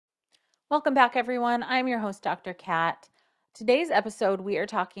Welcome back, everyone. I'm your host, Dr. Kat. Today's episode, we are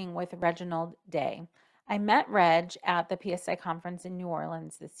talking with Reginald Day. I met Reg at the PSI conference in New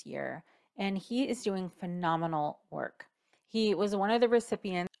Orleans this year, and he is doing phenomenal work. He was one of the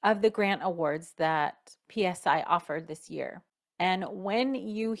recipients of the grant awards that PSI offered this year. And when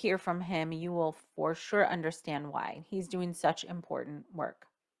you hear from him, you will for sure understand why. He's doing such important work.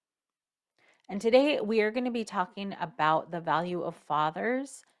 And today we are going to be talking about the value of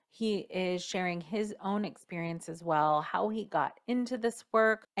fathers. He is sharing his own experience as well, how he got into this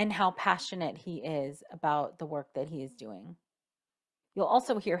work, and how passionate he is about the work that he is doing. You'll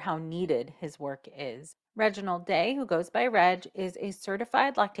also hear how needed his work is. Reginald Day, who goes by Reg, is a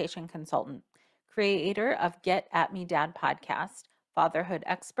certified lactation consultant, creator of Get At Me Dad podcast, fatherhood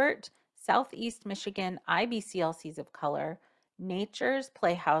expert, Southeast Michigan IBCLCs of color, Nature's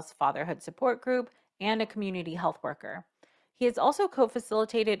Playhouse Fatherhood Support Group, and a community health worker. He has also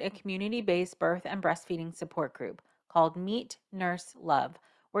co-facilitated a community-based birth and breastfeeding support group called Meet Nurse Love,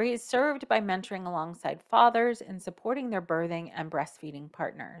 where he is served by mentoring alongside fathers and supporting their birthing and breastfeeding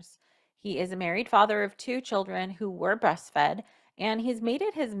partners. He is a married father of 2 children who were breastfed, and he's made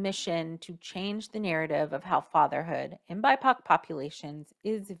it his mission to change the narrative of how fatherhood in BIPOC populations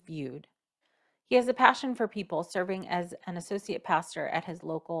is viewed. He has a passion for people, serving as an associate pastor at his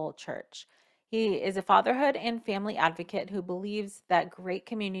local church. He is a fatherhood and family advocate who believes that great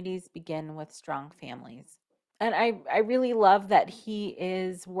communities begin with strong families. And I really love that he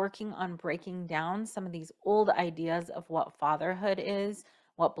is working on breaking down some of these old ideas of what fatherhood is,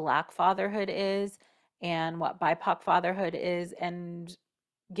 what Black fatherhood is, and what BIPOC fatherhood is, and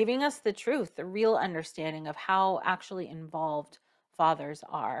giving us the truth, the real understanding of how actually involved fathers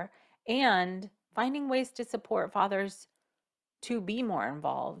are, and finding ways to support fathers to be more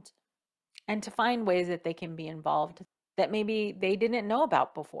involved and to find ways that they can be involved that maybe they didn't know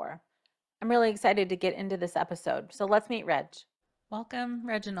about before. I'm really excited to get into this episode. So let's meet Reg. Welcome,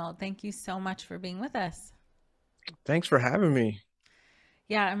 Reginald. Thank you so much for being with us. Thanks for having me.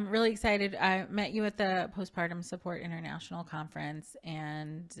 Yeah, I'm really excited. I met you at the Postpartum Support International conference,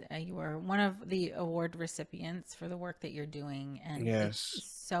 and you were one of the award recipients for the work that you're doing. And it's Yes.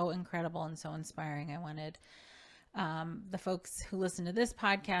 so incredible and so inspiring. I wanted the folks who listen to this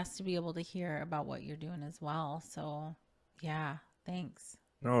podcast to be able to hear about what you're doing as well. So, yeah, thanks.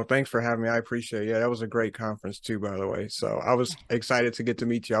 No, thanks for having me. I appreciate it. Yeah, that was a great conference too, by the way. So I was excited to get to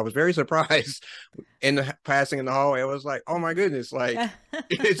meet you. I was very surprised in the passing in the hallway. I was like, oh my goodness, like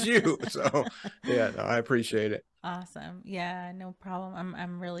it's you. So yeah, no, I appreciate it. Awesome. Yeah, no problem.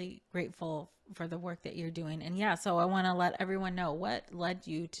 I'm really grateful for the work that you're doing. And yeah, so I want to let everyone know what led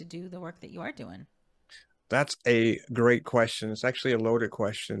you to do the work that you are doing. That's a great question. It's actually a loaded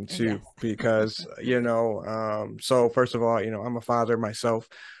question too, Yes. because so first of all, I'm a father myself,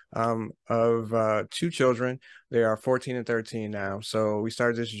 of 2 children. They are 14 and 13 now. So we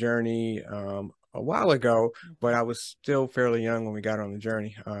started this journey a while ago, but Mhm, I was still fairly young when we got on the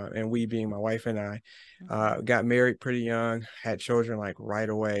journey. And we, being my wife and I, mhm, got married pretty young, had children like right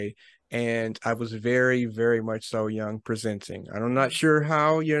away, and I was very, very much so young presenting. I'm not sure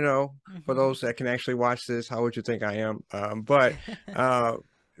how, for mhm. those that can actually watch this, how would you think I am? But uh,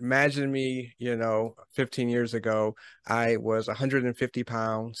 imagine me, 15 years ago, I was 150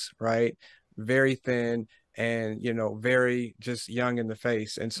 pounds, right? Very thin and, very just young in the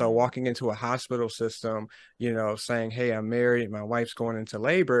face. And so Mm, walking into a hospital system, saying, hey, I'm married, my wife's going into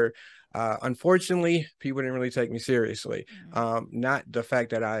labor. Unfortunately, people didn't really take me seriously. mm, Not the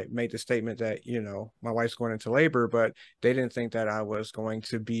fact that I made the statement that, my wife's going into labor, but they didn't think that I was going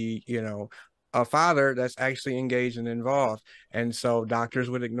to be, a father that's actually engaged and involved. And so doctors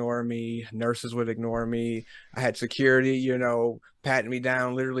would ignore me, nurses would ignore me. I had security, patting me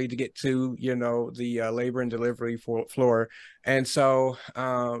down literally to get to, the labor and delivery floor. And so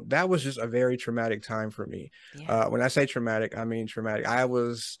that was just a very traumatic time for me. yeah. When I say traumatic, I mean traumatic. I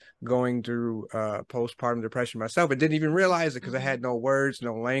was going through postpartum depression myself and didn't even realize it because I Hmm. had no words,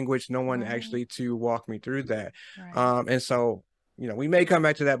 no language, no one Right. actually to walk me through that. Right. And so, we may come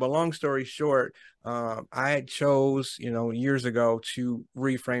back to that, but long story short, I chose, years ago to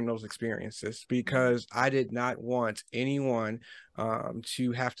reframe those experiences Mm, because I did not want anyone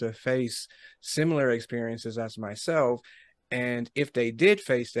to have to face similar experiences as myself. And if they did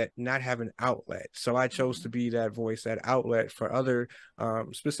face that, not have an outlet. So I chose mm, to be that voice, that outlet for other,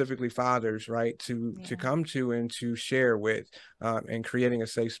 specifically fathers, right, to yeah. come to and to share with, and creating a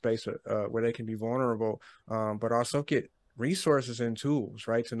safe space where they can be vulnerable, but also get resources and tools,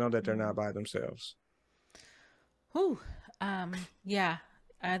 right, to know that they're not Mm. by themselves. Whew. Yeah.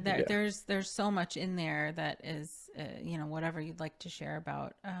 Yeah. There's so much in there that is you know, whatever you'd like to share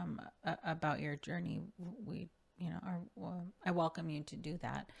about your journey, we, you know, I welcome you to do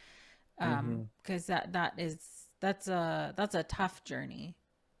that. Mm-hmm. Because that's a tough journey.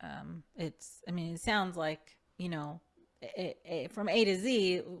 It's, I mean, it sounds like, you know, from A to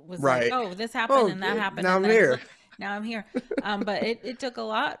Z was like, Right. oh, this happened Oh, and that happened, now and I'm then there. look, now I'm here. But it took a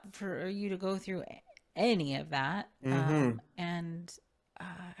lot for you to go through any of that. Mm-hmm. And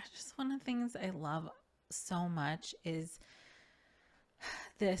just one of the things I love so much is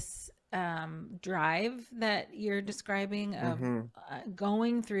this drive that you're describing of Mm-hmm.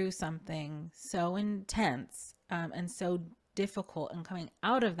 going through something so intense, and so difficult, and coming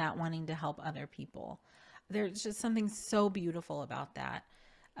out of that wanting to help other people. There's just something so beautiful about that.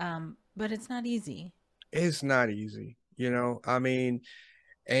 But it's not easy. It's not easy, I mean,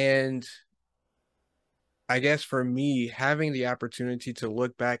 and I guess for me, having the opportunity to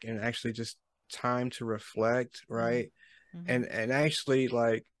look back and actually just time to reflect, Mm. right? Mm-hmm. And actually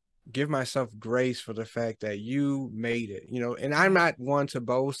like give myself grace for the fact that you made it, and I'm Yeah. not one to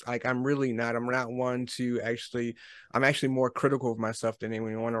boast. Like I'm not one to actually, I'm actually more critical of myself than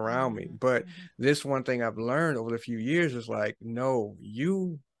anyone around me. Mm-hmm. But Mm-hmm. this one thing I've learned over the few years is like, no,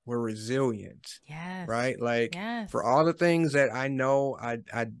 you were resilient, Yes. right? Like for Yes. all the things that I know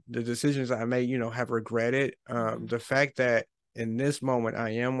the decisions I made, have regretted, Mm-hmm. the fact that in this moment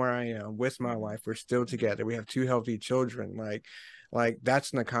I am where I am with my Mm-hmm. wife, we're still Mm-hmm. together, we have two healthy children, like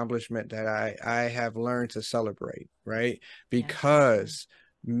that's an accomplishment that I have learned to celebrate, right? Yes, me too. Because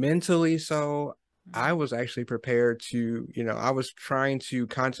mentally, so I Mm-hmm. was actually prepared to, I was trying to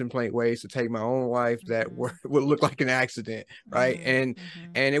contemplate ways to take my own life that Mm-hmm. would look like an accident, right? and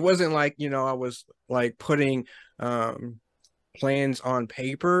Mm-hmm. and it wasn't like, I was like putting um plans on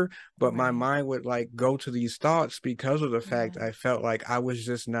paper, but my Right. mind would like go to these thoughts because of the fact Yeah. I felt like I was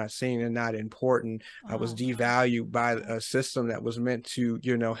just not seen and not important. I was Oh gosh. devalued by Yeah. a system that was meant to,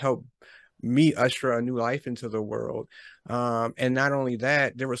 help me usher a new life into the world. And not only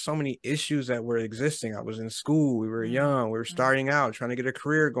that, there were so many issues that were existing. I was in school, we were Mm. young, we were Mm. starting out, trying to get a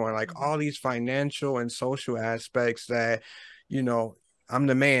career going, like Mm-hmm. all these financial and social aspects that, you know, I'm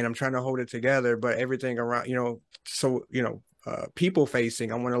the man, I'm trying to hold it together, but everything around, so, people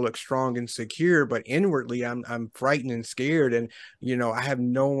facing, I want to look strong and secure, but inwardly I'm frightened and scared. And, I have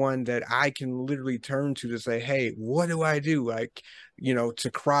no one that I can literally turn to say, hey, what do I do? Like,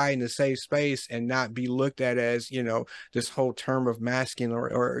 to cry in a safe space and not be looked at as, this whole term of masculine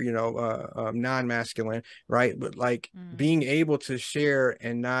or non-masculine, right? But like Mm. being able to share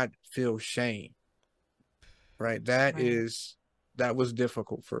and not feel shame, right? Right. That was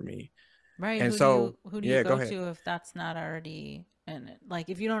difficult for me. Right. And so, Who do you yeah, go go ahead. to if that's not already, and like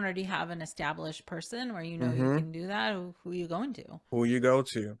if you don't already have an established person where you know you Mm-hmm. can do that, who are you going to? Who you go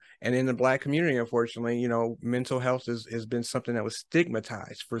to. And in the Black community, unfortunately, mental health has been something that was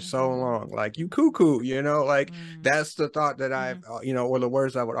stigmatized for so Mm-hmm. long. Like you cuckoo, like Mm. that's the thought that I've, Mm-hmm. or the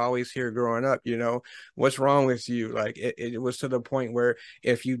words I would always hear growing up, what's wrong with you? Like it was to the point where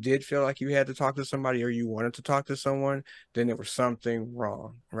if you did feel like you had to talk to somebody or you wanted to talk to someone, then there was something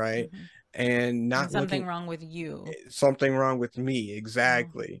wrong, right? Mm-hmm. And And not something looking, wrong with you. something wrong with me, Oh.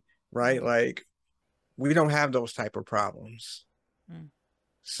 exactly, right? Mm. Like we don't have those type of problems. Mm.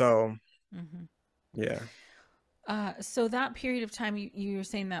 So Mm-hmm. yeah. So that period of time, you were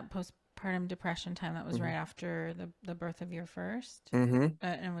saying that postpartum depression time, that was Mm-hmm. right after the birth of your first, Mm-hmm.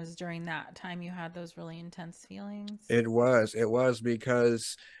 and it was during that time you had those really intense feelings. It was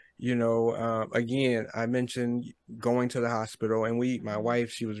because, again, I mentioned going to the hospital, and my Mm-hmm.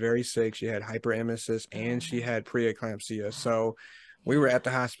 wife, she was very sick. She had hyperemesis and Oh she no. had preeclampsia. So we were Yeah. at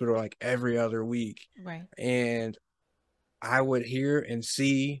the hospital like every other week. Right. And I would hear and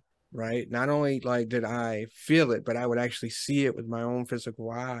see, right? Not only like did I feel it, but I would actually see it with my own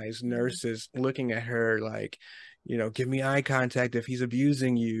physical eyes. Mm. Nurses looking at her like, give me eye contact if he's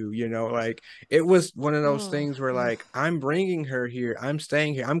abusing you, like it was one of those Oh. things where Ugh. like I'm bringing her here, I'm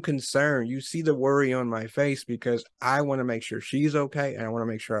staying here, I'm concerned. You see the worry on my face because I want to make sure she's okay and I want to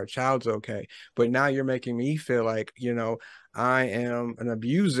make sure our child's okay. But now you're making me feel like, I am an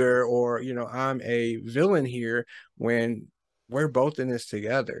abuser or, I'm a villain here when we're both in this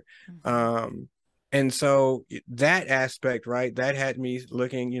together. Mm-hmm. Um, and so that aspect, right, that had me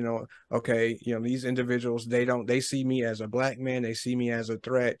looking, okay, these individuals, they see me as a Black man, they see me as a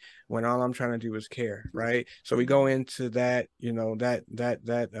threat when all I'm trying to do is care, right? So we go Mm-hmm. into that,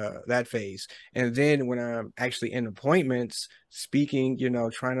 that phase. And then when I'm actually in appointments, speaking,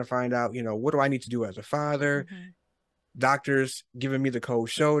 trying to find out, what do I need to do as a father? Mm-hmm. doctors giving me the cold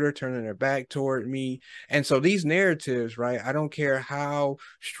shoulder, turning their back toward me. And so these narratives, right? I don't care how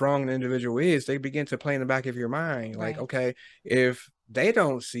strong an individual is, they begin to play in the back of your mind. Like, Right. okay, if they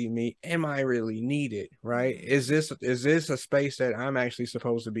don't see me, am I really needed? Right? Mm-hmm. Is this a space that I'm actually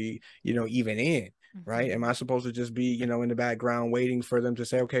supposed to be, even in? Right? Am Mm-hmm. I supposed to just be, in the background waiting for them to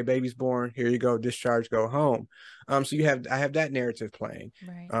say, okay, baby's born, here you go, discharge, go home. So I have that narrative playing.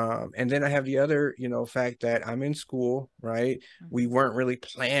 Right. And then I have the other, fact that I'm in school, right? We Mm-hmm. weren't really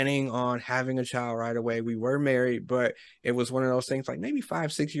planning on having a child right away. We were married, but it was one of those things like maybe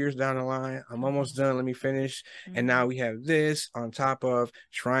 5, 6 years down the line, I'm almost done. Let me finish. And Mm-hmm. now we have this on top of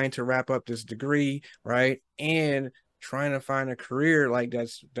trying to wrap up this degree, right? And trying to find a career like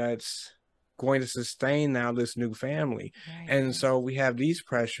that's going to sustain now this new family. Right. And Right. so we have these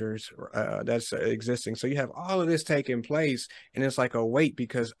pressures that's existing. So you have all of this taking place, and it's like a weight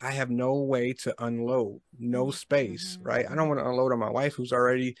because I have no way to unload, no space, Mm-hmm. right? I don't Mm-hmm. want to unload on my wife who's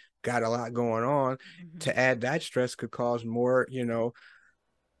already got a lot going on. Mm-hmm. To add that stress could cause more,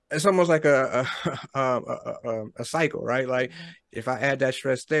 it's almost like a cycle, right? Like Right. if I add that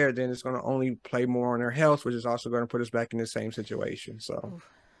stress there, then it's going to only play more on her health, which is also going to put us back in the same situation. So Oof.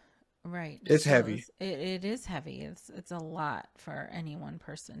 Right. it's So heavy. it is heavy. It's a lot for any one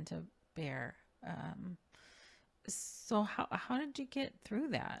person to bear. Um, so how did you get through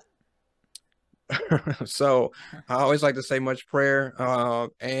that? So I always like to say much prayer,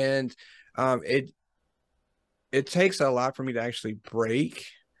 and it takes a lot for me to actually break.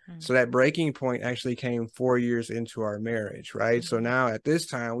 Mm. So that breaking point actually came 4 years into our marriage, right? So Mm-hmm. now at this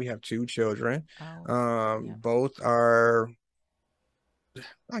time we have two children. Oh, yep. Both are,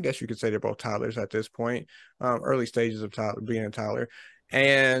 I guess you could say they're both toddlers at this point, early stages of being a toddler,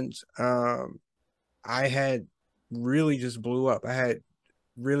 and I had really just blew up. I had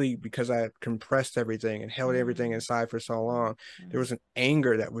really, because I compressed everything and held everything Mm. inside for so Mm-hmm. long, there Mm-hmm. was an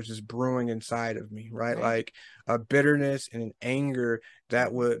anger that was just brewing inside of me, right? Right. Like a bitterness and an anger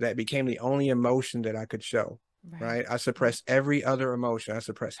Mm-hmm. that became the only emotion that I could show. Right. Right. I Right. suppressed every other emotion. I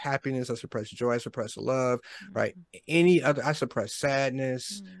suppressed happiness. I suppressed joy. I suppressed love. Right. Mm-hmm. Any other, I suppressed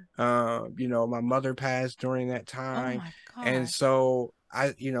sadness. Mm. My mother passed during that Oh time. my And gosh. so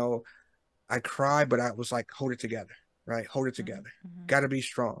I cried, but I was like, hold it together, right? Hold it Mm-hmm. together. Mm-hmm. Got to be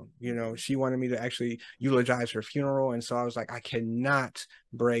strong. Mm-hmm. She wanted me to actually eulogize her funeral. And so I was like, I cannot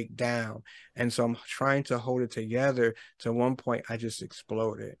break down. And so I'm trying to hold it together. To one point, I just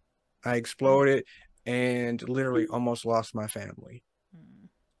exploded. I exploded and literally almost lost my family. Mm-hmm.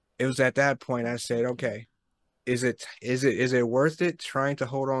 It was at that point I said, Heartbreaking. okay, is it worth it trying to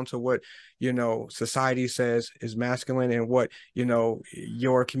hold on to what society says is masculine and what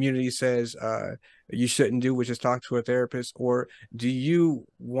your community says you shouldn't do, which is talk to a therapist? Or do you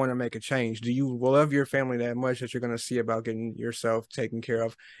want to make a change? Do you love your family that much that you're going to see about getting yourself taken care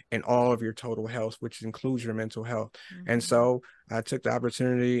of and all of your total health, which includes your mental health? And Mm-hmm. so I took the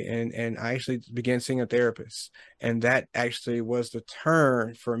opportunity and I actually began seeing a therapist, and that actually was the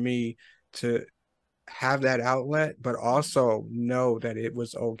turn for me to have that outlet, but also know that it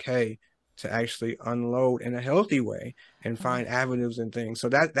was okay to actually unload in a healthy way and Right. find avenues and things. So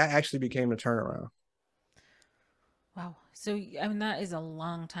that actually became a turnaround. Wow. So I mean that is a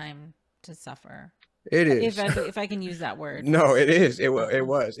long time to suffer. It If is. if I can use that word. No, it is. It Uh-huh.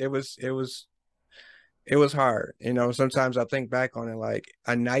 was. It was hard. Sometimes I think back on it like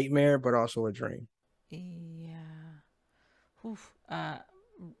a nightmare, but also a dream. Yeah. Oof.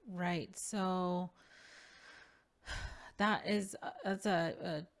 Right. So that is that's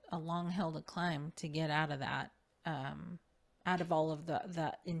a long hill to climb to get out of that. Out of all of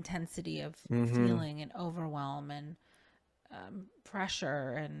the intensity of Mm-hmm. feeling and overwhelm and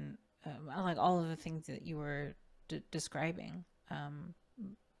pressure and like all of the things that you were describing. Um,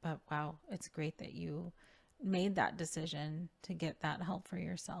 but wow, it's great that you made that decision to get that help for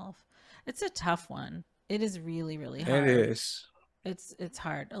yourself. It's a tough one. It is really, really It hard. is. It's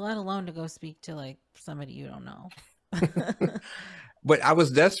hard, let alone to go speak to like somebody you don't know. But I was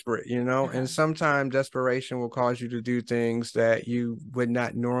desperate, Uh-huh. and sometimes desperation will cause you to do things that you would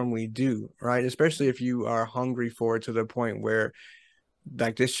not normally do, right? Especially if you are hungry for it to the point where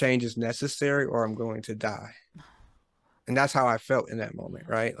like this change is necessary or I'm going to die. And that's how I felt in that moment,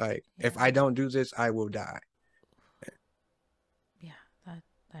 Yeah. right? Like if I Yeah. don't do this, I will die. Yeah. That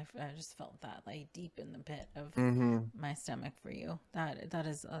I just felt that like deep in the pit of Mm-hmm. my stomach for you. That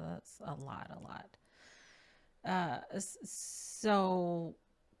is that's a lot, a lot. So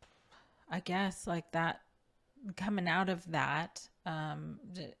I guess like that coming out of that,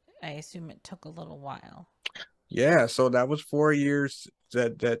 I assume it took a little while. Yeah, so that was 4 years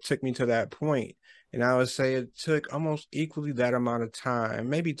that took me to that point. And I would say it took almost equally that amount of time,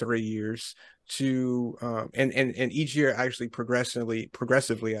 maybe 3 years to and each year actually progressively,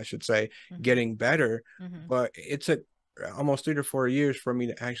 I should say, Mm-hmm. getting better. Mm-hmm. But it took almost 3 to 4 years for me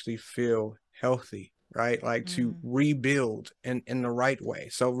to actually feel healthy, right? Like to Mm. rebuild in the right way.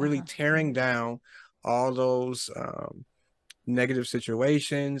 So really Uh-huh. tearing down all those negative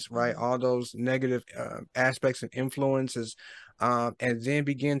situations, right? Mm-hmm. All those negative aspects and influences, and then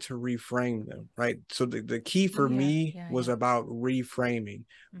begin to reframe them, right? So the key for Yeah, me yeah, was yeah. about reframing,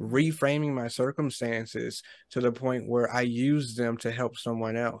 Mm-hmm. reframing my circumstances to the point where I use them to help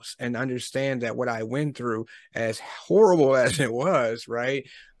someone else and understand that what I went through, as horrible as it was, right?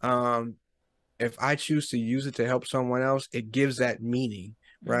 Um, if I choose to use it to help someone else, it gives that meaning,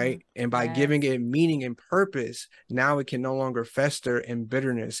 Mm-hmm. right? And by giving Yes. it meaning and purpose, now it can no longer fester in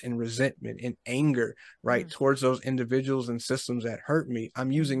bitterness and resentment and anger, right? Mm. Towards those individuals and systems that hurt me. I'm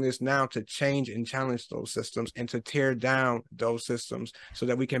Mm-hmm. using this now to change and challenge those systems and to tear down those systems so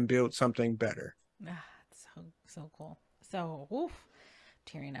that we can build something better. Ah, it's so cool. So, oof,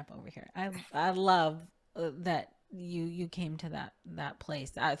 tearing up over here. I love that you came to that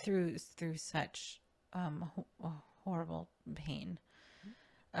place through such horrible pain.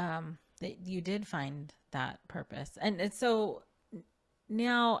 That you did find that purpose, and it's so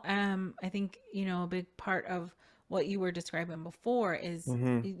now. I think a big part of what you were describing before is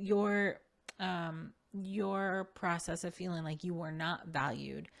Mm-hmm. your process of feeling like you were not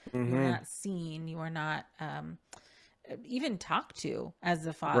valued, you were Mm-hmm. not seen, you were not even talked to as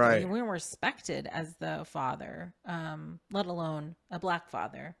the father. You Right. weren't respected as the father, let alone a black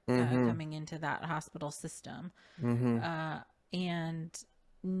father Mm-hmm. coming into that hospital system. Mm-hmm. Uh, and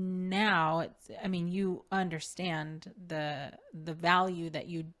now I mean, you understand the value that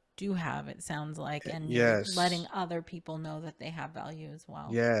you do have, it sounds like, and you're letting Yes. other people know that they have value as well.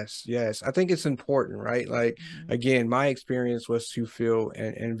 Yes, yes. I think it's important, right? Like, Mm-hmm. again, my experience was to feel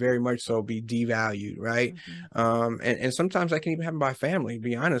and very much so be devalued, right? Mm-hmm. And sometimes that can even happen by family,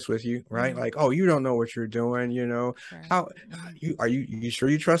 be honest with you, right? Mm, Like, oh, you don't know what you're doing, sure. how Mm-hmm. you sure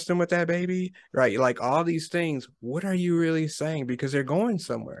you trust them with that baby? Right? Like all these things, what are you really saying? Because they're going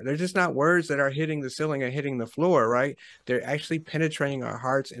somewhere. They're just not words that are hitting the ceiling and hitting the floor, right? They're actually penetrating our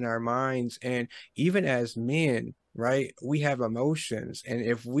hearts and our minds. And even as men, right, we have emotions, and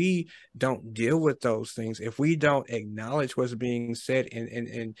if we don't deal with those things, if we don't acknowledge what's being said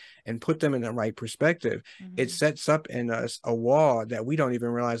and put them in the right perspective, it Mm-hmm. sets up in us a wall that we don't even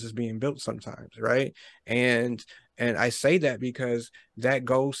realize is being built sometimes, right? And I say that because that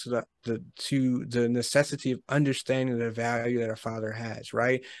goes to the necessity of understanding the value that a father has,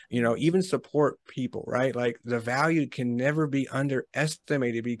 right? Mm-hmm. Even support people, right? Like the value can never be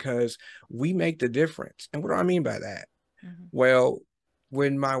underestimated because we make the difference. And what do I mean by that? Mm-hmm. Well,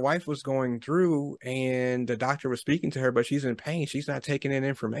 when my wife was going through and the doctor was speaking to her, but she's in pain, she's not taking in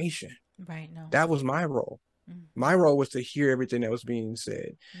information. Right. No. That was my role. Mm-hmm. My role was to hear everything that was being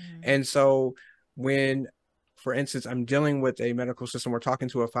said. Mm-hmm. And so when, for instance, I'm dealing with a medical system, we're talking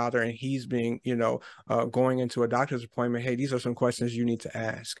to a father and he's being, going into a doctor's appointment. Hey, these are some questions you need to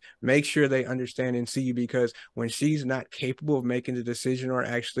ask. Make sure they understand and see you, because when she's not capable of making the decision or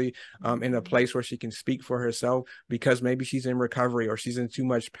actually in a Mm-hmm. place where she can speak for herself, because maybe she's in recovery or she's in too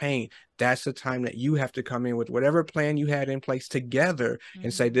much pain, that's the time that you have to come in with whatever plan you had in place together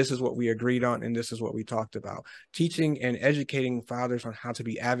and say, Mm-hmm. this is what we agreed on and this is what we talked about. Teaching and educating fathers on how to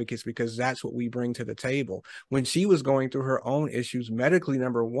be advocates, because that's what we bring to the table. When she was going through her own issues medically,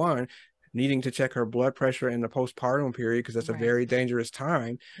 number one, needing to check her blood pressure in the postpartum period, because that's a Right. very dangerous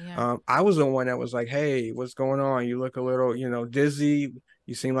time. Yeah. I was the one that was like, hey, what's going on? You look a little, dizzy.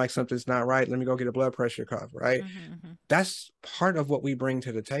 You seem like something's not right. Let me go get a blood pressure cuff, right? Mm-hmm. Mm-hmm. That's part of what we bring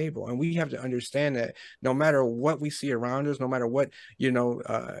to the table, and we have to understand that no matter what we see around us, no matter what,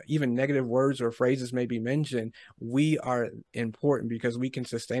 even negative words or phrases may be mentioned, we are important because we can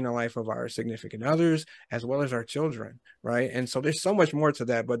sustain the life of our significant others as well as our children, right? And so there's so much more to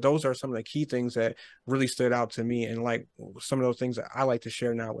that, but those are some of the key things that really stood out to me, and like some of those things that I like to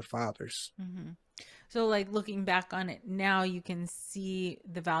share now with fathers. Mm-hmm. So, like, looking back on it now, you can see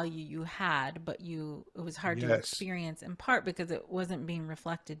the value you had, but it was hard to Yes. experience in part because it wasn't being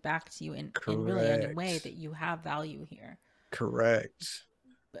reflected back to you in really any way Correct. that you have value here. Correct.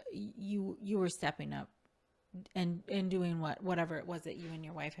 But you were stepping up and doing whatever it was that you and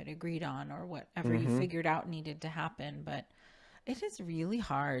your wife had agreed on, or whatever you Mm-hmm. figured out needed to happen. But it is really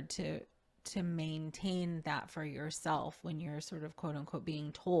hard to maintain that for yourself when you're sort of quote unquote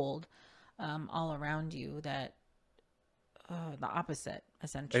being told all around you that the opposite,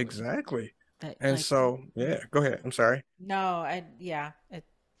 essentially. Exactly. that And like so, yeah, mhm. go ahead. I'm sorry. No, yeah,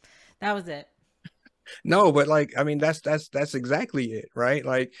 that was it. No, but like, I mean, that's exactly it, right?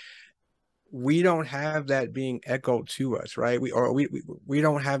 Like, we don't have that being echoed to us, right? We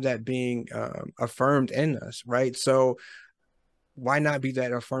don't have that being affirmed in us, right? So why not be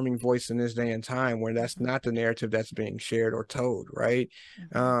that affirming voice in this day and time where that's Hmm. not the narrative that's being shared or told, right?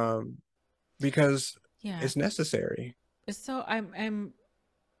 Hmm. Um, because Yeah. it's necessary. So I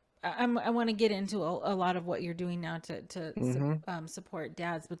want to get into a lot of what you're doing now Mm-hmm. support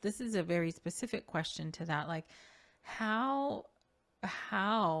dads, but this is a very specific question to that. Like, how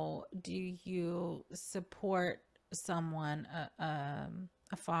how do you support someone, a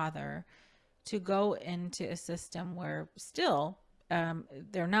father, to go into a system where still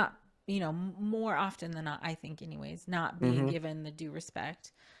they're not, more often than not, I think, anyways, not being Mm-hmm. given the due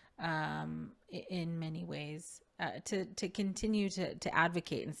respect in many ways, to continue to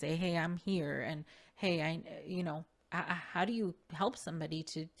advocate and say, hey, I'm here, and hey, how do you help somebody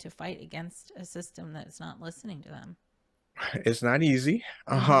to fight against a system that's not listening to them? It's not easy.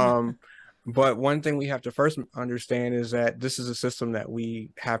 No. But one thing we have to first understand is that this is a system that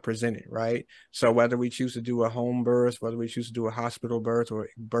we have presented, right? So whether we choose to do a home birth, whether we choose to do a hospital birth or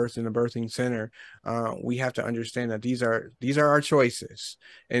birth in a birthing center, we have to understand that these are our choices.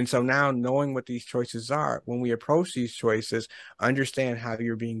 And so now knowing what these choices are, when we approach these choices, understand how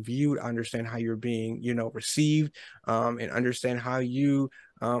you're being viewed, understand how you're being, received, and understand how you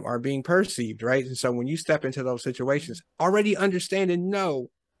are being perceived, right? And so when you step into those situations, already understand and know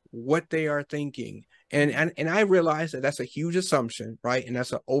what they are thinking. And, Mm-hmm. and I realize that that's a huge assumption, right? And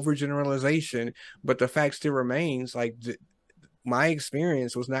that's an overgeneralization, but the fact still remains like my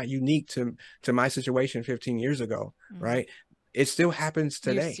experience was not unique to my situation 15 years ago, Mm-hmm. right? It still happens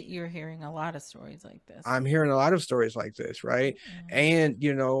today. You're hearing a lot of stories like this. I'm hearing a lot of stories like this, right? Mm-hmm.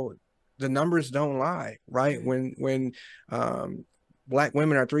 And the numbers don't lie, right? Right. When Black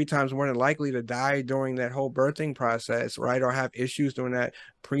women are 3 times more than likely to die during that whole birthing process, right, or have issues during that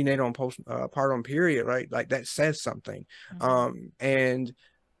prenatal and postpartum period, right? Like that says something. Mm-hmm. And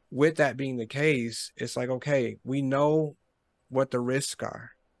with that being the case, it's like, okay, we know what the risks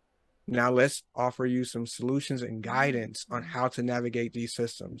are. Now let's offer you some solutions and guidance on Mm-hmm. how to navigate these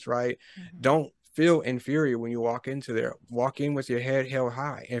systems, right? Mm-hmm. Don't feel inferior when you walk into there. Walk in with your head held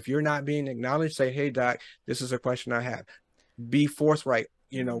high. If you're not being acknowledged, say, hey, doc, this is a question I have. Be forthright,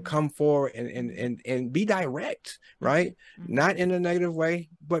 Mm-hmm. come forward and and Mm-hmm. and and be direct, Mm-hmm. right? Mm-hmm. Not in a negative way,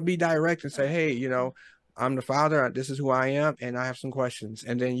 but be direct and say, hey, I'm the father, this is who I am, and I have some questions.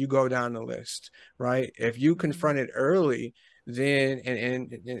 And then you go down the list, right? If you Mm-hmm. confront it early, then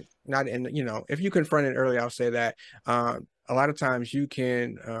and not in, if you confront it early, I'll say that a lot of times you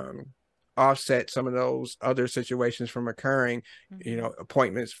can offset some of those other situations from occurring, Mm-hmm.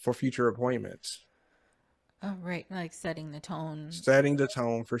 appointments for future appointments. Oh, right. Like setting the tone. Setting the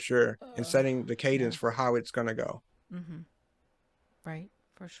tone for sure and Uh, setting the cadence yeah. for how it's going to go. Mm-hmm. Right.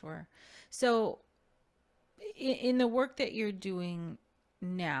 For sure. So, in the work that you're doing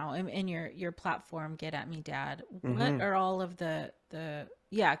now, in your platform, Get at Me Dad, what Mm-hmm. are all of the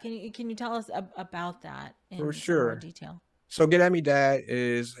yeah? Can you tell us about that For in some more sure. detail? So Get At Me Dad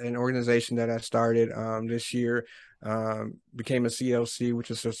is an organization that I started this year. Became a CLC,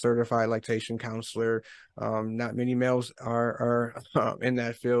 which is a certified lactation counselor. Not many males are in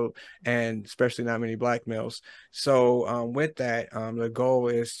that field, and especially not many Black males. So with that, the goal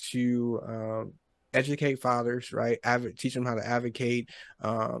is to educate fathers, right? Teach them how to advocate,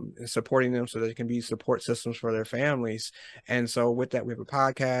 and supporting them so that they can be support systems for their families. And so with that, we have a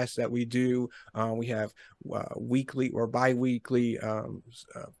podcast that we do. We have weekly or bi-weekly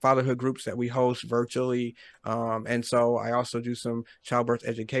fatherhood groups that we host virtually, and so I also do some childbirth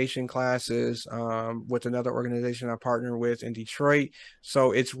education classes with another organization I partner with in Detroit.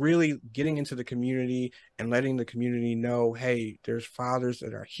 So it's really getting into the community and letting the community know, hey, there's fathers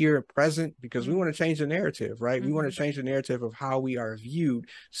that are here and present, because we Mm-hmm. want to change the narrative, right? We want Mm-hmm. to change the narrative of how we are viewed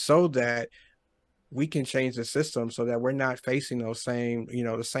so that we can change the system so that we're not facing those same,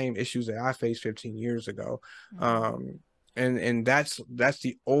 the same issues that I faced 15 years ago. Mm-hmm. And that's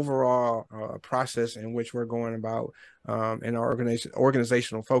the overall process in which we're going about in our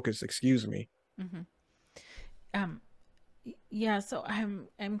organizational focus, excuse me. Mm-hmm. Um, yeah, so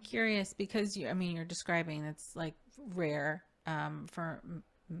I'm curious because you're describing it's like rare for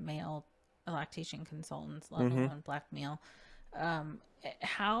male lactation consultants, let Mm-hmm. alone black male.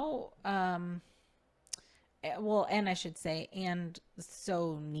 How well, and I should say, and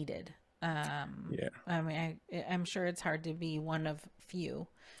so needed. Yeah. I'm sure it's hard to be one of few.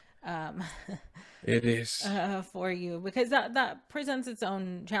 um, It is. for you, because that presents its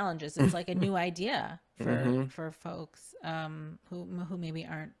own challenges. It's like a new idea Mm-hmm. for folks who maybe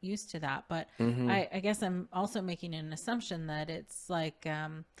aren't used to that. But Mm-hmm. I guess I'm also making an assumption that it's like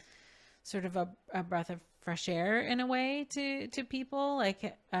sort of a breath of fresh air in a way to people,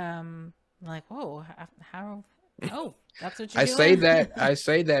 like, whoa, how oh, that's what you're doing. I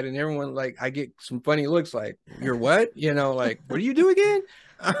say that, and everyone, like, I get some funny looks, like, "You're what?" Like, "What do you do again?"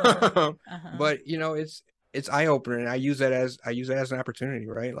 Right. Uh-huh. But it's eye opening. I use it as an opportunity,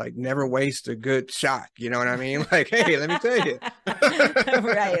 right? Like, never waste a good shot. You know what I mean? Like, hey, let me tell you.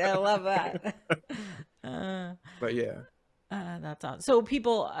 Right, I love that. uh, But yeah. that's awesome. So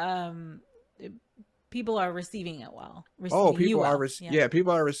people are Oh, receiving you well. Yeah.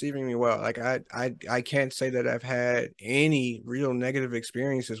 people are receiving me well. Like, I can't say that I've had any real negative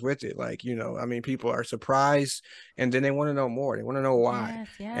experiences with it. Like, I mean, people are surprised, and then they want to know more. They want to know why. Yes,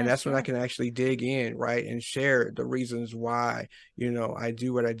 And yes, that's when I yes. can actually dig in, right, and share the reasons why, I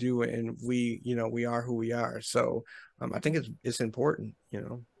do what I do, and we are who we are. So, I think it's important.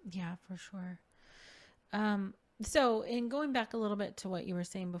 Yeah, for sure. Um, so in going back a little bit to what you were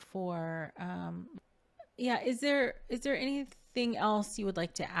saying before, yeah, is there anything else you would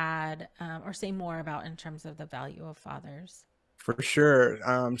like to add, or say more about in terms of the value of fathers? For sure.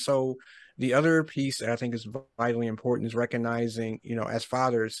 So the other piece that I think is vitally important is recognizing, as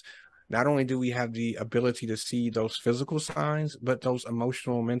fathers, not only do we have the ability to see those physical signs, but those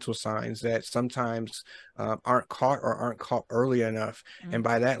emotional, mental signs that sometimes aren't caught early enough. And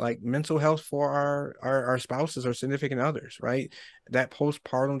by Mm, that, like, mental health for our spouses or significant others, right? That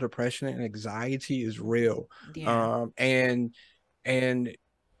postpartum depression and anxiety is real. yeah. And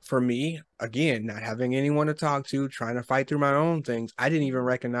for me, again, not having anyone to talk to, trying to fight through my own things, I didn't even Mm,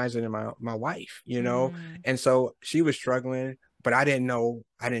 recognize it in my wife. mm, And so she was struggling, but I didn't know,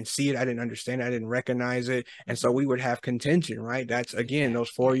 I didn't see it, I didn't understand it, I didn't recognize it. And so mm-hmm. we would have contention, right? That's, again, Yeah,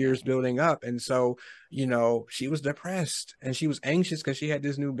 those yeah, 4 years yeah, building up. And so, she was depressed and she was anxious because she had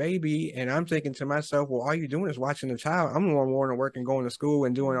this new baby. And I'm thinking to myself, well, all you're doing is watching the child. I'm more wanting to work and going to school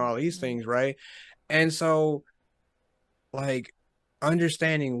and doing all these mm-hmm. things, right? And so, like,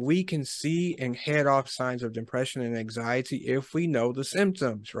 understanding we can see and head off signs of depression and anxiety if we know the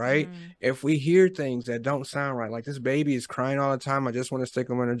symptoms, right? Mm, If we hear things that don't sound right, like, this baby is crying all the time, I just want to stick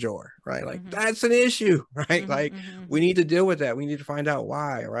them in a drawer, right? Like, mm-hmm. that's an issue, right? Mm-hmm, Like, mm-hmm, we mm-hmm. need to deal with that. We need to find out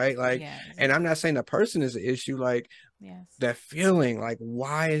why, right? Like, Yes, and I'm not saying the person is the issue, like, yes. that feeling, like,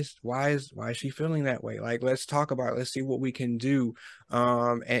 why is she feeling that way? Like, let's talk about it. Let's see what we can do.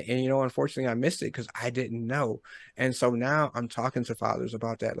 And unfortunately, I missed it because I didn't know. And so now I'm talking to fathers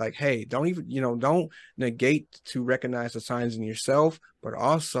about that, like, hey, don't even, don't negate to recognize the signs in yourself, but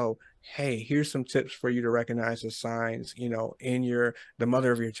also, hey, here's some tips for you to recognize the signs, in the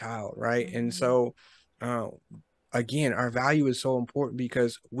mother of your child, right? And Mm-hmm, so, uh, again, our value is so important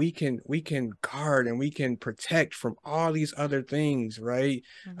because we can guard and we can protect from all these other things, right?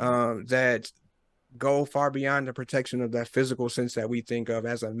 mm-hmm. That go far beyond the protection of that physical sense that we think of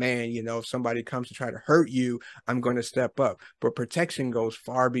as a man. If somebody comes to try to hurt you, I'm going to step up. But protection goes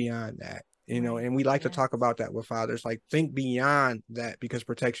far beyond that. Right. And we like to talk Yes. about that with fathers, like, think beyond that because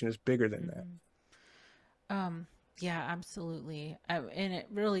protection is bigger than that. Mm-hmm. Um, yeah, absolutely. And it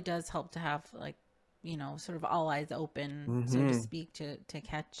really does help to have, like, sort of all eyes open, so to Mm-hmm. speak, to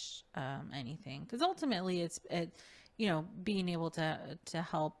catch anything. Because ultimately, being able to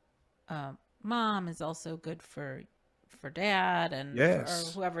help uh, mom is also good for dad and for or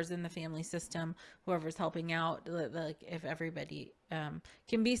Yes. whoever's in the family system, whoever's helping out. Like, if everybody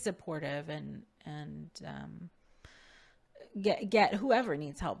can be supportive and get whoever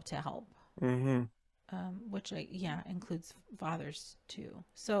needs help to help, Mm-hmm. which yeah, includes fathers too.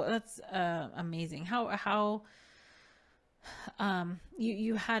 So that's amazing. How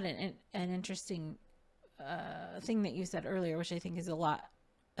you had an interesting thing that you said earlier, which I think is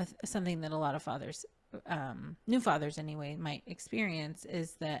something that a lot of fathers, new fathers anyway, might experience,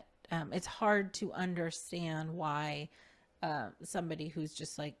 is that it's hard to understand why somebody who's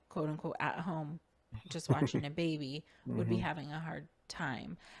just, like, quote unquote at home just watching a baby would be Mm-hmm. having a hard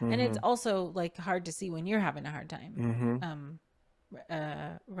time. And it's Mm-hmm. also, like, hard to see when you're having a hard time. Mm-hmm. Um,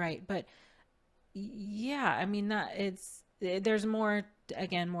 right. But yeah, I mean, there's more,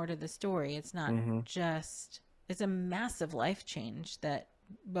 again, more to the story. It's not Mm-hmm. just, it's a massive life change that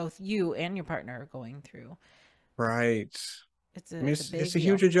both you and your partner are going through. Right. It's I a mean, it's a it's big a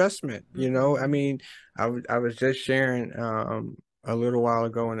huge deal. adjustment. I Mm-hmm. mean, I was just sharing a little while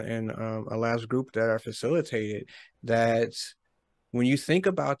ago in a last group that I facilitated that when you think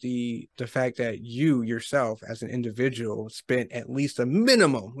about the fact that you yourself as an individual spent at least a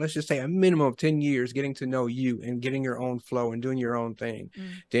minimum, let's just say a minimum of 10 years getting to know you and getting your own flow and doing your own thing,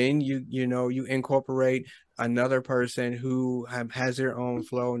 then you incorporate another person who has their own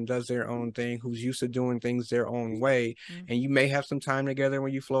flow and does their own thing, who's used to doing things their own way. And you may have some time together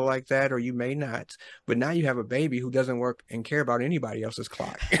when you flow like that, or you may not. But now you have a baby who doesn't work and care about anybody else's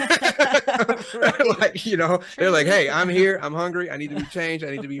clock. Right. Like, they're like, Truly. hey, I'm here, I'm hungry, I need to be changed,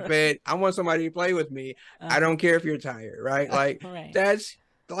 I need to be fed, I want somebody to play with me. I don't care if you're tired, right? Like Right. that's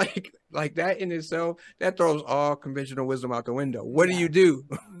like that in itself, that throws all conventional wisdom out the window. What do you Yes. do?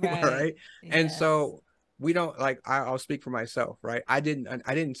 Right. Right. And Yes. so we don't, like, I'll speak for myself, right? I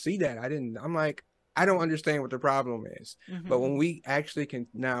didn't see that. I'm like, I don't understand what the problem is. But when we actually can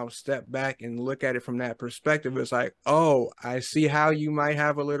now step back and look at it from that perspective, it's like, oh, I see how you might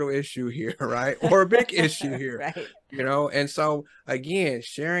have a little issue here, right? Or a big issue here. Right. And so again,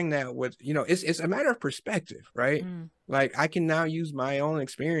 sharing that with, it's a matter of perspective, right? Like, I can now use my own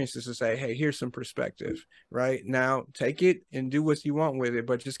experiences to say, hey, here's some perspective, right? Now take it and do what you want with it,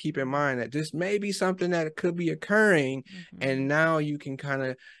 but just keep in mind that this may be something that could be occurring. And now you can kind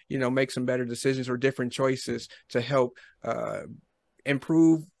of, make some better decisions or different choices to help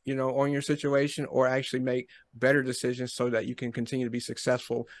improve, on your situation, or actually make better decisions so that you can continue to be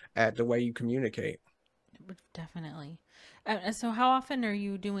successful at the way you communicate. Definitely. So how often are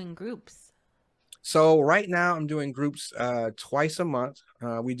you doing groups? So right now I'm doing groups twice a month.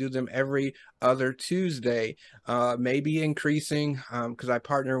 We do them every other Tuesday, maybe increasing because I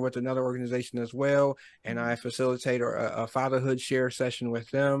partner with another organization as well, and I facilitate a fatherhood share session with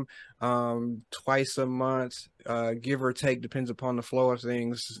them twice a month, give or take, depends upon the flow of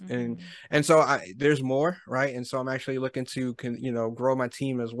things. And so there's more, right? And so I'm actually looking to grow my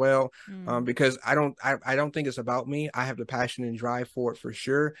team as well, because I don't think it's about me. I have the passion and drive for it for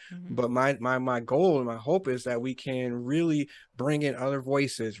sure, but my goal and my hope is that we can really bring in other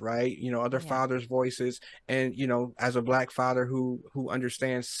voices, right? Other fathers' voices, and as a Black father who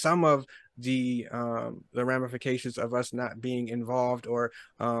understands some of the ramifications of us not being involved or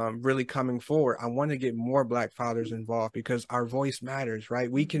really coming forward. I want to get more Black fathers involved because our voice matters,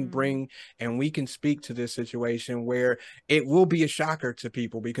 right? We can bring and we can speak to this situation where it will be a shocker to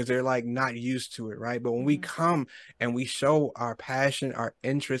people because they're like not used to it, right? But when we come and we show our passion, our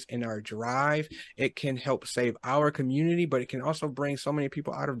interest, and our drive, it can help save our community, but it can also bring so many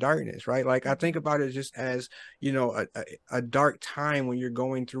people out of darkness, right? Like, I think about it just as, a dark time when you're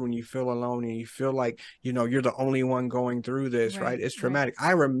going through and you feel alone and you feel like, you're the only one going through this, right? It's traumatic.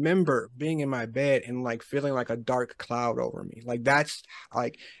 I remember being in my bed and like feeling like a dark cloud over me. Like, that's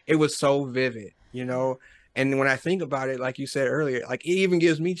like, it was so vivid, And when I think about it, like you said earlier, like, it even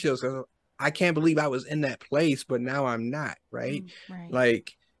gives me chills because I can't believe I was in that place, but now I'm not, right? Right.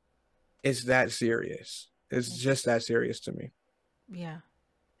 Like, it's that serious. It's just that serious to me. Yeah.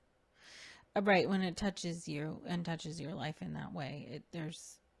 Right. When it touches you and touches your life in that way, there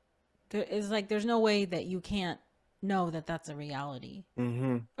is like, there's no way that you can't know that that's a reality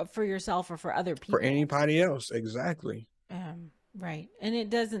for yourself or for other For people. anybody else, exactly. Right. And it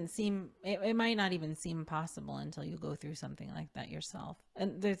doesn't seem, it might not even seem possible until you go through something like that yourself.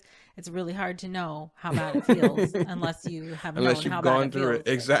 And it's really hard to know how bad it feels unless you have Unless known you've how bad gone it through it.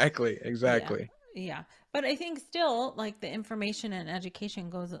 feels. Exactly. Yeah. Exactly. Yeah. But I think still, like, the information and education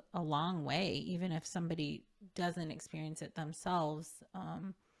goes a long way, even if somebody doesn't experience it themselves.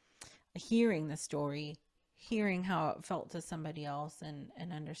 Hearing the story, hearing how it felt to somebody else,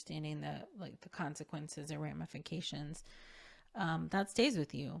 and understanding the consequences or ramifications, that stays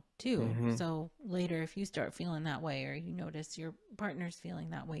with you too. So later, if you start feeling that way, or you notice your partner's feeling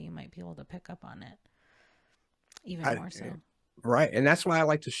that way, you might be able to pick up on it even I, more so. Right. And that's why I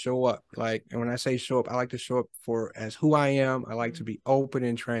like to show up. Like, and when I say show up, I like to show up for as who I am. I like to be open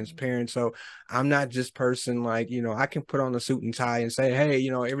and transparent. So I'm not just person like, I can put on a suit and tie and say, hey,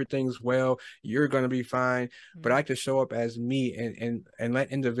 everything's well, you're gonna be fine. But I like to show up as me and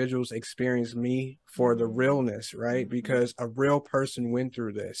let individuals experience me for the realness, right? Because a real person went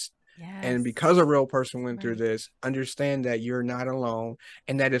through this. Yes. And because a real person went through Right. this, understand that you're not alone,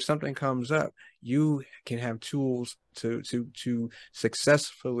 and that if something comes up, you can have tools to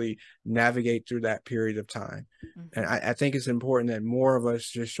successfully navigate through that period of time. And I think it's important that more of us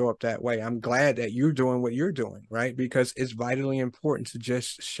just show up that way. I'm glad that you're doing what you're doing, right? Because it's vitally important to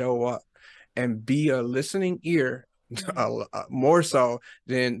just show up and be a listening ear, more so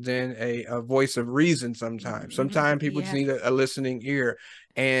than a voice of reason. Sometimes people just Yeah. need a listening ear.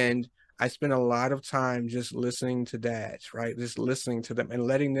 And I spend a lot of time just listening to dads, right? Just listening to them and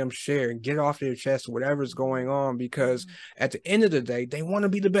letting them share and get off their chest whatever's going on, because at the end of the day, they want to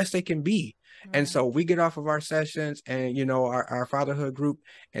be the best they can be. And Right. so we get off of our sessions and, our fatherhood group,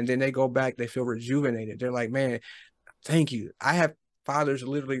 and then they go back, they feel rejuvenated. They're like, man, thank you. I have fathers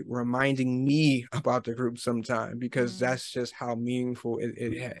literally reminding me about the group sometime, because that's just how meaningful and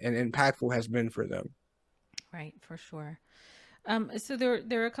impactful has been for them. Right, for sure. So there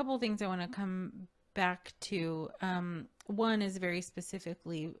are a couple of things I want to come back to. One is very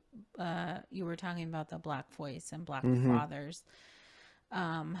specifically, you were talking about the Black voice and Black Mm-hmm. fathers,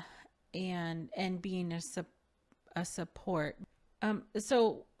 um, and being a support.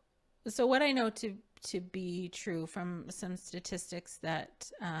 So what I know to be true from some statistics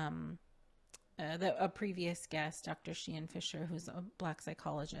that a previous guest, Dr. Sheehan Fisher, who's a Black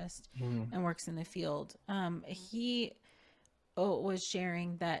psychologist Mm-hmm. and works in the field, he was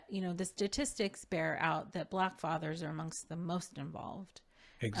sharing that the statistics bear out that Black fathers are amongst the most involved,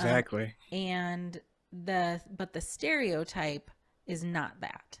 um, Exactly. and but the stereotype is not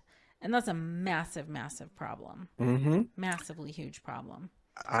that, and that's a massive, massive problem, Mm-hmm. massively huge problem.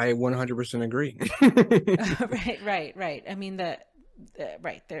 I 100% agree. Right. I mean the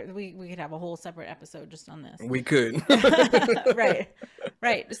right there, we could have a whole separate episode just on this. We could.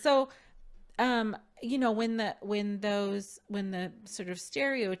 Right. So when the sort of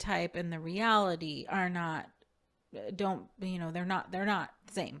stereotype and the reality are not don't they're not the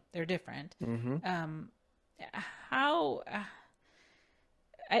same, they're different. Mm-hmm. um how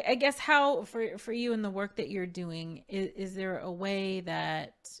I guess how for you in the work that you're doing, is there a way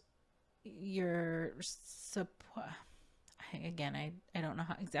that you're again, I don't know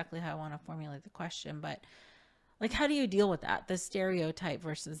exactly how I want to formulate the question, but like, how do you deal with that, the stereotype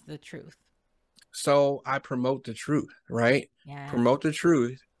versus the truth? So I promote the truth, right? Yeah. Promote the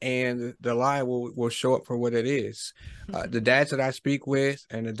truth, and the lie will show up for what it is. The dads that I speak with,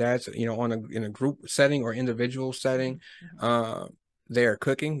 and the dads, in a group setting or individual setting, uh, they're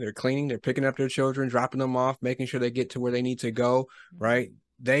cooking, they're cleaning, they're picking up their children, dropping them off, making sure they get to where they need to go, right?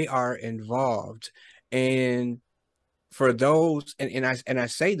 They are involved. And for those, and I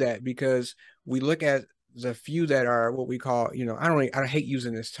say that because we look at the few that are what we call, I hate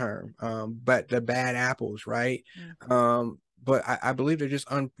using this term, but the bad apples, right? But I believe they're just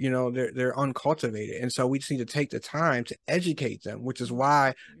they're uncultivated, and so we just need to take the time to educate them, which is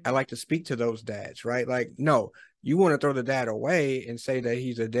why I like to speak to those dads, right? Like, no, you want to throw the dad away and say that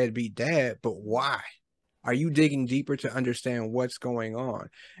he's a deadbeat dad, but why? Are you digging deeper to understand what's going on?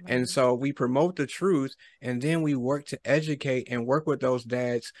 And so we promote the truth, and then we work to educate and work with those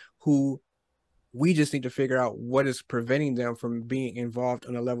dads who we just need to figure out what is preventing them from being involved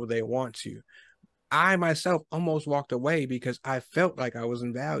on the level they want to. I myself almost walked away because I felt like I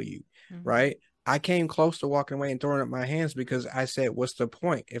wasn't valued, right? I came close to walking away and throwing up my hands because I said, what's the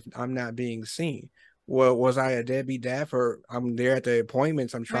point if I'm not being seen? Well, was I a deadbeat dad for I'm there at the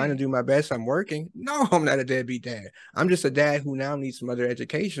appointments, I'm trying to do my best, I'm working? No, I'm not a deadbeat dad. I'm just a dad who now needs some other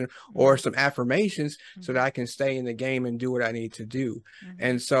education or some affirmations so that I can stay in the game and do what I need to do.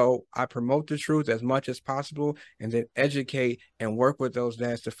 And so I promote the truth as much as possible, and then educate and work with those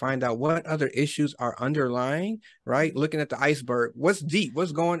dads to find out what other issues are underlying, right? Looking at the iceberg, what's deep,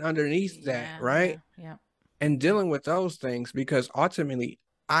 what's going underneath that, right? Yeah. And dealing with those things, because ultimately,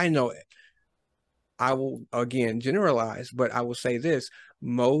 I know it. I will again generalize, but I will say this: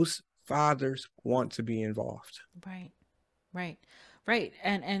 most fathers want to be involved. Right. Right. Right.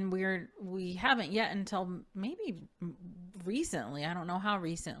 And we haven't yet, until maybe recently, I don't know how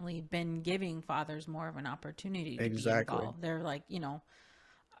recently, been giving fathers more of an opportunity to be Exactly. involved. They're like,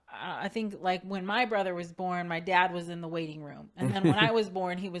 I think, like, when my brother was born, my dad was in the waiting room, and then when I was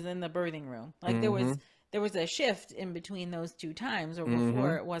born, he was in the birthing room. Like, there was a shift in between those two times, or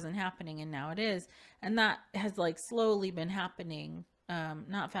before it wasn't happening and now it is. And that has, like, slowly been happening,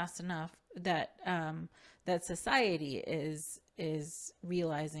 not fast enough, that that society is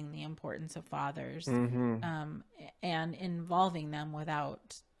realizing the importance of fathers, and involving them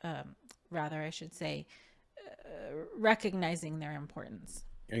without, rather I should say, recognizing their importance.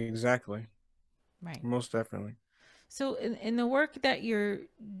 Exactly. Right. Most definitely. So in the work that you're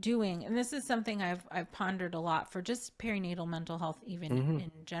doing, and this is something I've pondered a lot for just perinatal mental health, even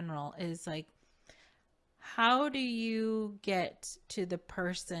in general, is like, how do you get to the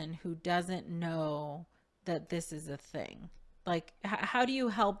person who doesn't know that this is a thing? Like, how do you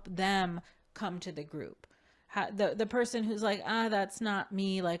help them come to the group? The person who's like, that's not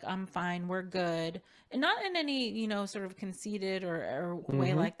me, like, I'm fine, we're good, and not in any sort of conceited or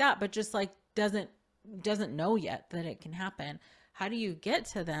way like that, but just like doesn't know yet that it can happen. How do you get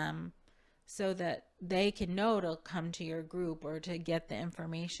to them so that they can know to come to your group or to get the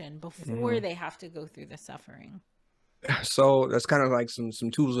information before Mhm. they have to go through the suffering. So that's kind of like some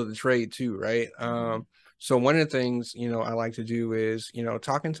tools of the trade too, right? Mm-hmm. So one of the things, I like to do is,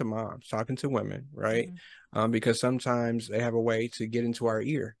 talking to moms, talking to women, right? Mm-hmm. Because sometimes they have a way to get into our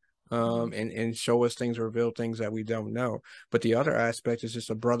ear, Mm-hmm. and show us things, reveal things that we don't know. But the other aspect is just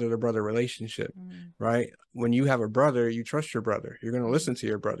a brother to brother relationship, Mm-hmm. right? When you have a brother, you trust your brother. You're going to listen to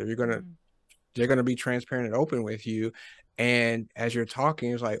your brother. Mm-hmm. They're going to be transparent and open with you. And as you're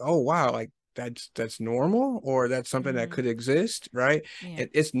talking, it's like, oh wow, like that's normal, or that's something that Mm-hmm. could exist, right? Yeah. And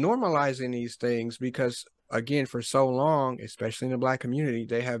it's normalizing these things because, again, for so long, especially in the Black community,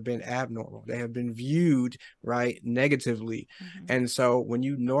 they have been abnormal. They have been viewed, right, negatively. Mm-hmm. And so when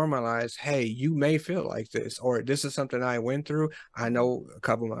you normalize, hey, you may feel like this, or this is something I went through. I Mm-hmm. know a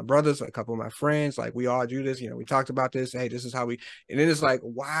couple of my brothers, a couple of my friends, like we all do this. We talked about this. Hey, this is how we, and then it's like,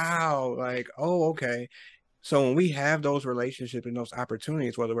 wow, like, oh, okay. So when we have those relationships and those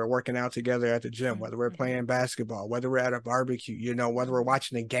opportunities, whether we're working out together at the gym, whether we're Mm-hmm. playing basketball, whether we're at a barbecue, whether we're Mm-hmm.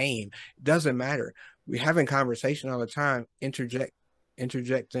 watching a game, it doesn't matter. We're having conversation all the time.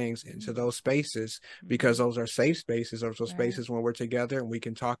 Interject things into those spaces, Mm-hmm. because those are safe spaces. Those are Right. spaces when we're together and we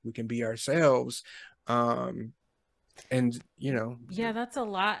can talk, we can be ourselves. Um, and Yeah, that's a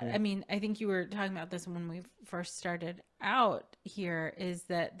lot. yeah. I mean, I think you were talking about this when we first started out here, is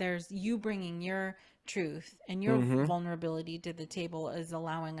that there's you bringing your truth and your Mm-hmm. vulnerability to the table is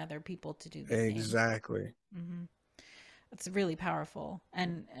allowing other people to do the same. Exactly. Hmm. It's really powerful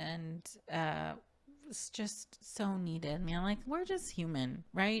and it's just so needed. I mean, like we're just human,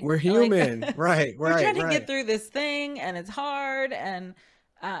 right? We're Like human. Right, we're right, trying to get right. through this thing, and it's hard, and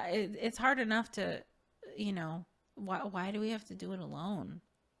it's hard enough to, you know, why do we have to do it alone?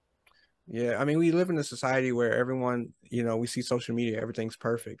 Yeah, I mean, we live in a society where everyone, we see social media, everything's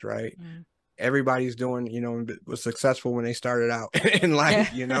perfect, right? Mm. Everybody's doing, was successful when they started out in Yeah.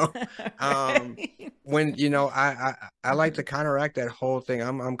 life. Um, Right. when, I like to counteract that whole thing.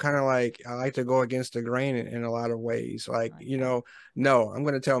 I'm kind of like, I like to go against the grain in a lot of ways. I Like, like that. no, I'm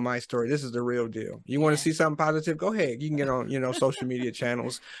going to tell my story. This is the real deal. You want to Yeah. see something positive? Go ahead. You can get on, social media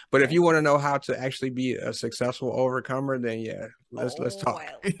channels. But if Right. you want to know how to actually be a successful overcomer, then yeah, let's Oh, talk.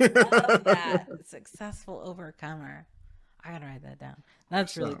 I love that. Successful overcomer. I gotta write that down.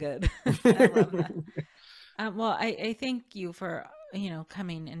 That's really So, good. I love that. Well, I thank you for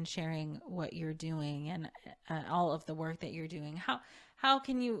coming and sharing what you're doing and all of the work that you're doing. How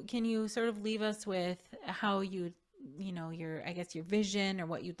can you sort of leave us with how your I guess your vision or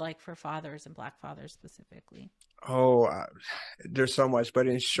what you'd like for fathers and Black fathers specifically? oh, there's so much, but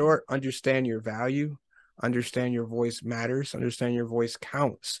in short, understand your value, understand your voice matters, understand your voice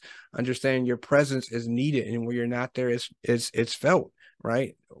counts, understand your presence is needed, and when you're not there, it's felt,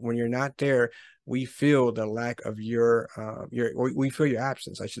 right? When you're not there, we feel the lack of your we feel your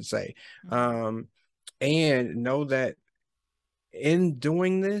absence, I should say. Mm-hmm. um and know that in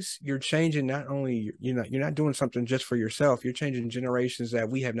doing this, you're changing, not only, you're not doing something just for yourself, you're changing generations that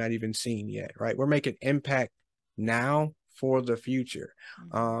we have not even seen yet, right? We're making impact now for the future.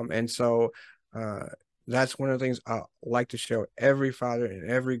 Mm-hmm. And so uh that's one of the things I like to show every father in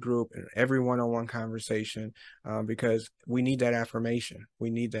every group and every one-on-one conversation, because we need that affirmation. We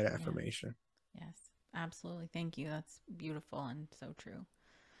need that Yeah. affirmation. Yes. Absolutely. Thank you. That's beautiful and so true.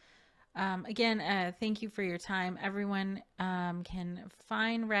 Again, thank you for your time. Everyone can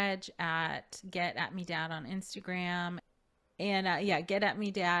find Reg at Get At Me Dad on Instagram. And yeah,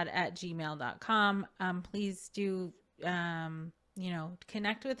 getatmedad@gmail.com. Please do,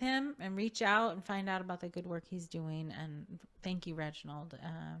 connect with him and reach out and find out about the good work he's doing. And thank you, Reg, for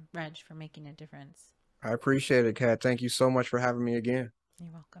making a difference. I appreciate it, Kat. Thank you so much for having me again.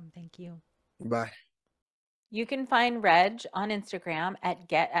 You're welcome. Thank you. Bye. You can find Reg on Instagram at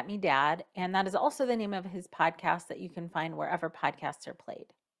Get At Me Dad, and that is also the name of his podcast that you can find wherever podcasts are played.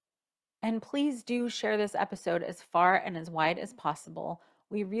 And please do share this episode as far and as wide as possible.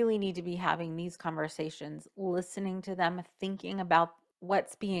 We really need to be having these conversations, listening to them, thinking about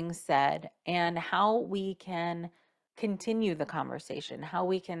what's being said, and how we can continue the conversation, how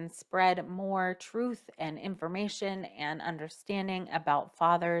we can spread more truth and information and understanding about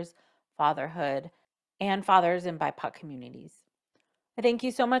fathers, fatherhood, and fathers in BIPOC communities. I thank you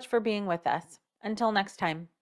so much for being with us. Until next time.